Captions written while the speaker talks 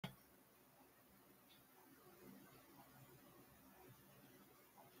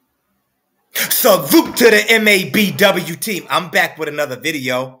Salute to the MABW team. I'm back with another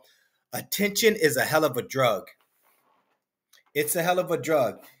video. Attention is a hell of a drug. It's a hell of a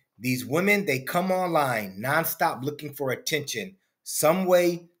drug. These women, they come online nonstop looking for attention. Some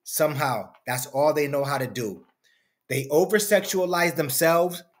way, somehow. That's all they know how to do. They over-sexualize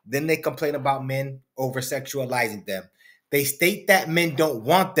themselves, then they complain about men over-sexualizing them. They state that men don't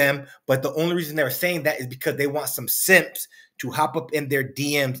want them, but the only reason they're saying that is because they want some simps to hop up in their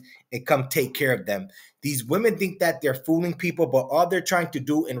DMs and come take care of them. These women think that they're fooling people, but all they're trying to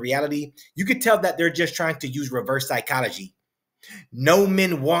do in reality, you could tell that they're just trying to use reverse psychology. No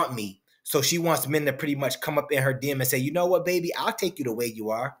men want me, so she wants men to pretty much come up in her DM and say, you know what, baby, I'll take you the way you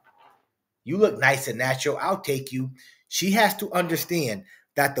are. You look nice and natural. I'll take you. She has to understand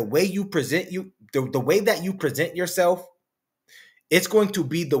that the way you present the way that you present yourself, it's going to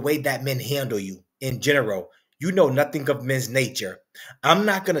be the way that men handle you in general. You know nothing of men's nature. I'm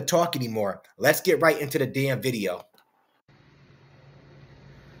not going to talk anymore. Let's get right into the damn video.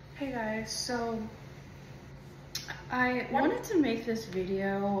 Hey guys, so I wanted to make this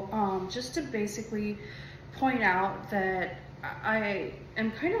video just to basically point out that I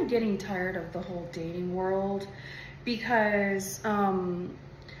am kind of getting tired of the whole dating world because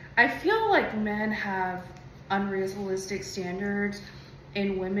I feel like men have unrealistic standards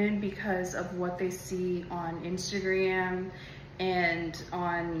in women because of what they see on Instagram and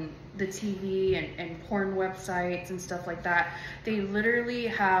on the TV and porn websites and stuff like that. They literally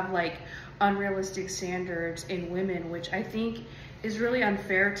have like unrealistic standards in women, which I think is really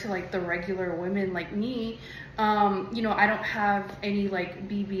unfair to like the regular women like me. You know, I don't have any like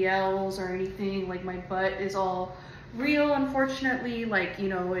BBLs or anything. Like my butt is all real, unfortunately. Like, you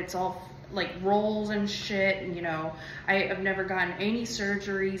know, it's all like rolls and shit. And, you know, I have never gotten any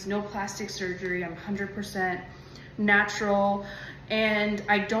surgeries, no plastic surgery. I'm 100% natural. And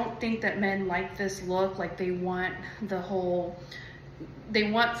I don't think that men like this look. Like they want the whole,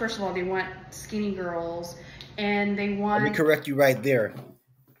 first of all, they want skinny girls and they want. Let me correct you right there.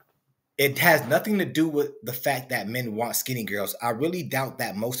 It has nothing to do with the fact that men want skinny girls. I really doubt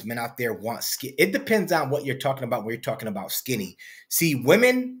that most men out there want skinny. It depends on what you're talking about when you're talking about skinny. See,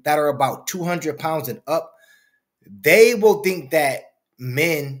 women that are about 200 pounds and up, they will think that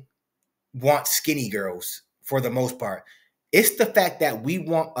men want skinny girls for the most part. It's the fact that we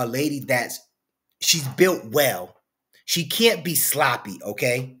want a lady she's built well. She can't be sloppy,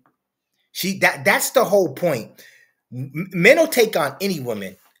 okay? That's the whole point. Men will take on any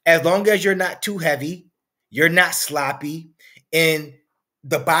woman. As long as you're not too heavy, you're not sloppy, and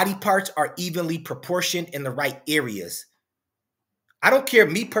the body parts are evenly proportioned in the right areas. I don't care,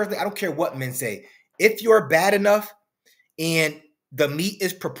 me personally, I don't care what men say. If you're bad enough and the meat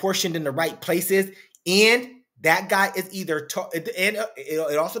is proportioned in the right places and that guy is either tall, and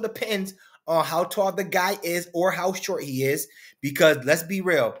it also depends on how tall the guy is or how short he is, because let's be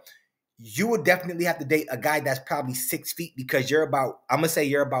real, you would definitely have to date a guy that's probably 6 feet because you're about, I'm going to say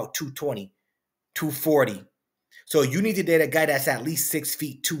you're about 220, 240. So you need to date a guy that's at least 6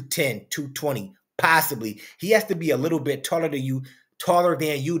 feet, 210, 220, possibly. He has to be a little bit taller than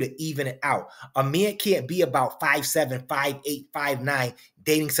you to even it out. A man can't be about 5'7", 5'8", 5'9",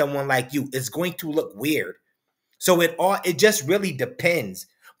 dating someone like you. It's going to look weird. So it just really depends.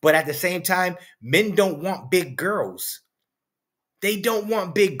 But at the same time, men don't want big girls. They don't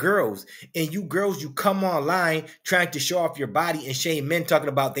want big girls. And you girls, you come online trying to show off your body and shame men talking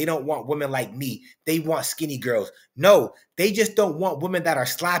about they don't want women like me. They want skinny girls. No, they just don't want women that are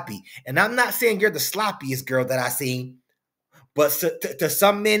sloppy. And I'm not saying you're the sloppiest girl that I've seen, but to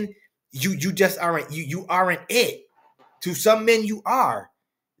some men, you just aren't, you aren't it. To some men, you are.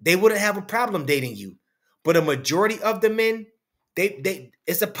 They wouldn't have a problem dating you. But a majority of the men,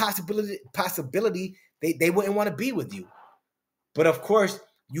 it's a possibility they wouldn't want to be with you. But of course,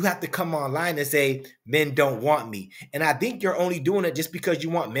 you have to come online and say, men don't want me. And I think you're only doing it just because you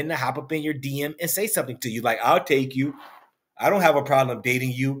want men to hop up in your DM and say something to you. Like, I'll take you. I don't have a problem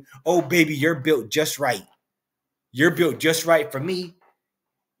dating you. Oh, baby, you're built just right. You're built just right for me.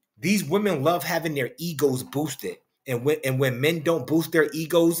 These women love having their egos boosted. And when men don't boost their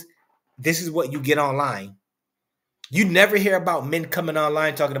egos, this is what you get online. You never hear about men coming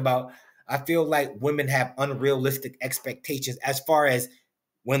online talking about, I feel like women have unrealistic expectations as far as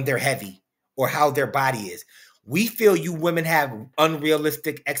when they're heavy or how their body is. We feel you women have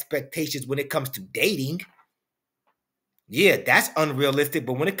unrealistic expectations when it comes to dating. Yeah, that's unrealistic.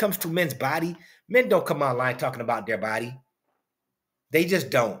 But when it comes to men's body, men don't come online talking about their body. They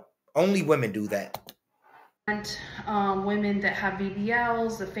just don't. Only women do that. And women that have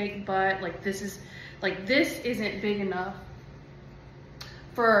BBLs, the fake butt, like this isn't big enough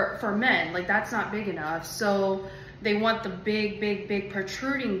for men. Like that's not big enough. So they want the big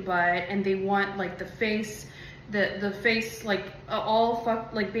protruding butt, and they want like the face, the face like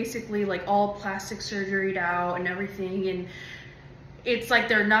like basically like all plastic surgeryed out and everything. And it's like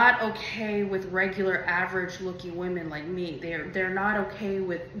they're not okay with regular average looking women like me. They're not okay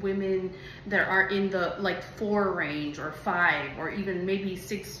with women that are in the like 4 range or 5 or even maybe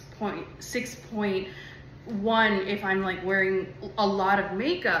 6.1 if I'm like wearing a lot of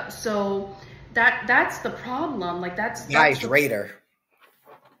makeup. So that's the problem. Like that's Guys, rate her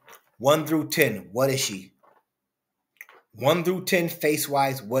 1 through 10. What is she? 1 through 10 face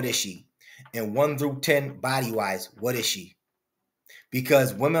wise, what is she? And 1 through 10 body wise, what is she?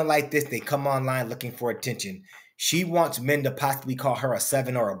 Because women like this, they come online looking for attention. She wants men to possibly call her a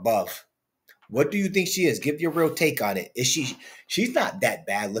 7 or above. What do you think she is? Give your real take on it. She's not that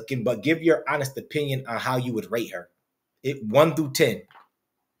bad looking, but give your honest opinion on how you would rate her. 1 through 10.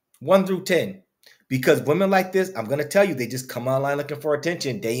 1 through 10. Because women like this, I'm going to tell you, they just come online looking for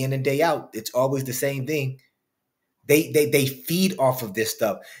attention day in and day out. It's always the same thing. They feed off of this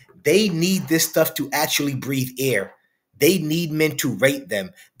stuff. They need this stuff to actually breathe air. They need men to rate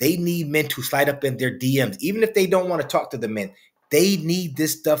them. They need men to slide up in their DMs. Even if they don't want to talk to the men, they need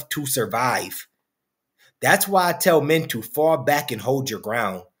this stuff to survive. That's why I tell men to fall back and hold your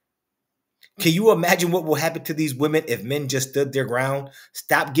ground. Can you imagine what will happen to these women if men just stood their ground?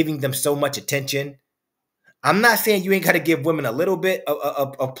 Stop giving them so much attention. I'm not saying you ain't got to give women a little bit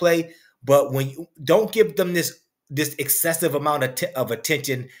of play, but when you don't give them this excessive amount of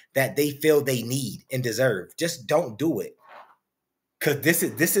attention that they feel they need and deserve. Just don't do it. Because this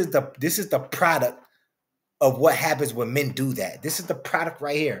is the product of what happens when men do that. This is the product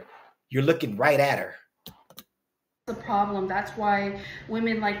right here. You're looking right at her. The problem. That's why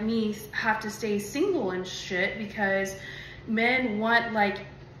women like me have to stay single and shit, because men want like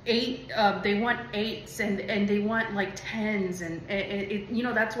they want 8s and they want like 10s, and you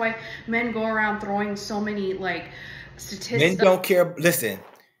know, that's why men go around throwing so many like statistics. Men don't care. Listen,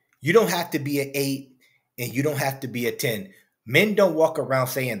 you don't have to be an 8 and you don't have to be a 10. Men don't walk around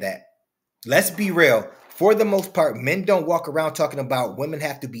saying that. Let's be real. For the most part, men don't walk around talking about women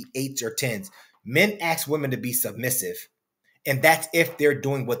have to be 8s or 10s. Men ask women to be submissive. And that's if they're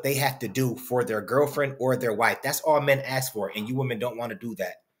doing what they have to do for their girlfriend or their wife. That's all men ask for. And you women don't want to do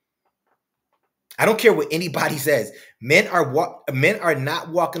that. I don't care what anybody says. Men are not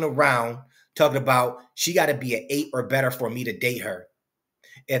walking around talking about she got to be an 8 or better for me to date her.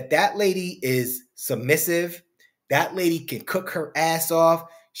 If that lady is submissive, that lady can cook her ass off.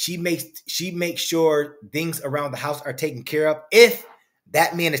 She makes sure things around the house are taken care of. If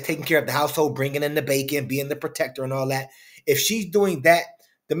that man is taking care of the household, bringing in the bacon, being the protector and all that. If she's doing that,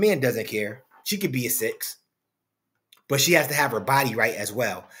 the man doesn't care. She could be a 6. But she has to have her body right as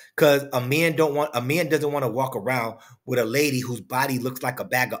well. Because a man doesn't want to walk around with a lady whose body looks like a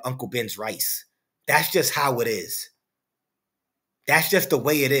bag of Uncle Ben's rice. That's just how it is. That's just the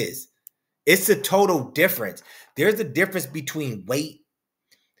way it is. It's a total difference. There's a difference between weight,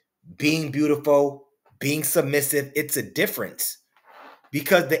 being beautiful, being submissive. It's a difference.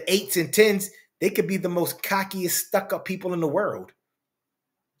 Because the 8s and 10s, they could be the most cockiest, stuck-up people in the world.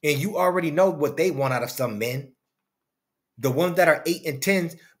 And you already know what they want out of some men. The ones that are 8 and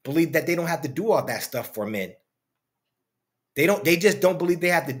 10s believe that they don't have to do all that stuff for men. They just don't believe they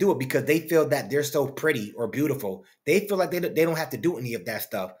have to do it because they feel that they're so pretty or beautiful. They feel like they don't have to do any of that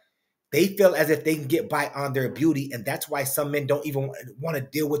stuff. They feel as if they can get by on their beauty, and that's why some men don't even want to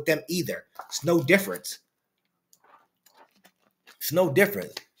deal with them either. It's no difference. It's no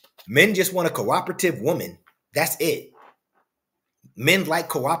difference. Men just want a cooperative woman. That's it. Men like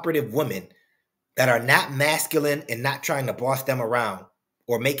cooperative women that are not masculine and not trying to boss them around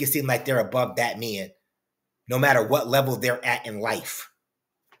or make it seem like they're above that man, no matter what level they're at in life.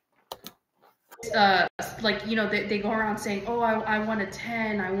 Like, you know, they go around saying, oh, I want a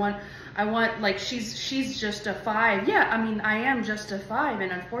 10. I want like she's just a 5. Yeah, I mean, I am just a 5,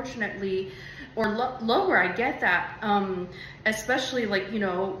 and unfortunately, or lower. I get that. Especially like, you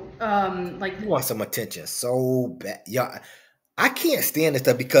know, like you want some attention so bad. Yeah, I can't stand this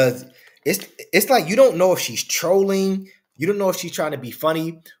stuff because it's like you don't know if she's trolling. You don't know if she's trying to be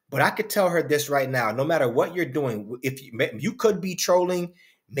funny. But I could tell her this right now. No matter what you're doing, if you could be trolling,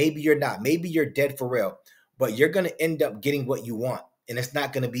 maybe you're not. Maybe you're dead for real. But you're gonna end up getting what you want, and it's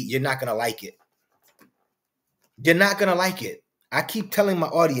not gonna be. You're not gonna like it. You're not gonna like it. I keep telling my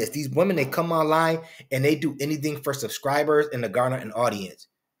audience, these women, they come online and they do anything for subscribers and to garner an audience.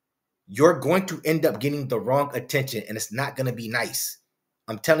 You're going to end up getting the wrong attention, and it's not going to be nice.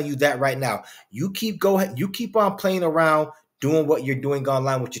 I'm telling you that right now. You keep on playing around, doing what you're doing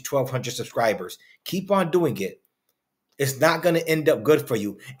online with your 1,200 subscribers. Keep on doing it. It's not going to end up good for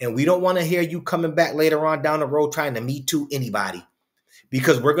you. And we don't want to hear you coming back later on down the road trying to Me Too anybody,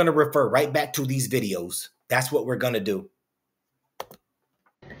 because we're going to refer right back to these videos. That's what we're going to do.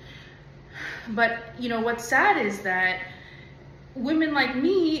 But, you know, what's sad is that women like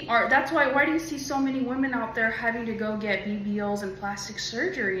me that's why do you see so many women out there having to go get BBLs and plastic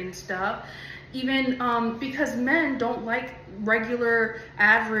surgery and stuff? Even because men don't like regular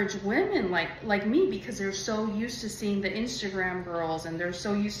average women like me, because they're so used to seeing the Instagram girls, and they're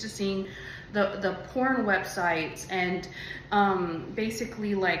so used to seeing the porn websites, and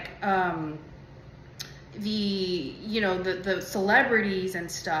basically like the celebrities and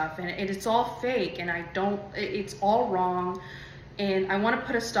stuff, and it's all fake, and it's all wrong. And I want to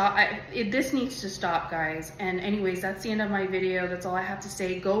put a stop. This needs to stop, guys. And anyways, that's the end of my video. That's all I have to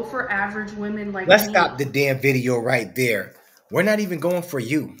say. Go for average women like me. Let's stop the damn video right there. We're not even going for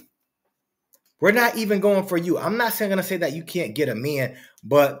you. We're not even going for you. I'm not going to say that you can't get a man,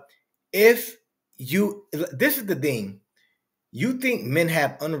 but this is the thing. You think men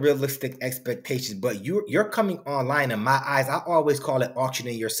have unrealistic expectations, but you're coming online. In my eyes, I always call it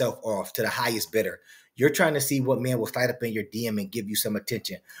auctioning yourself off to the highest bidder. You're trying to see what man will slide up in your DM and give you some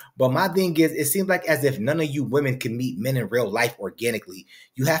attention. But my thing is, it seems like as if none of you women can meet men in real life organically.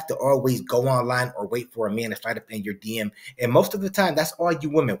 You have to always go online or wait for a man to slide up in your DM. And most of the time, that's all you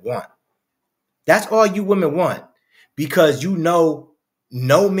women want. That's all you women want. Because you know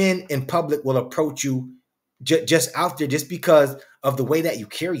no men in public will approach you just out there just because of the way that you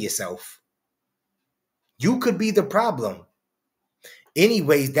carry yourself. You could be the problem.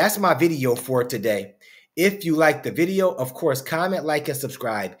 Anyways, that's my video for today. If you like the video, of course, comment, like, and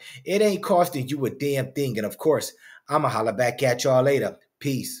subscribe. It ain't costing you a damn thing. And of course, I'ma holla back at y'all later.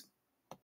 Peace.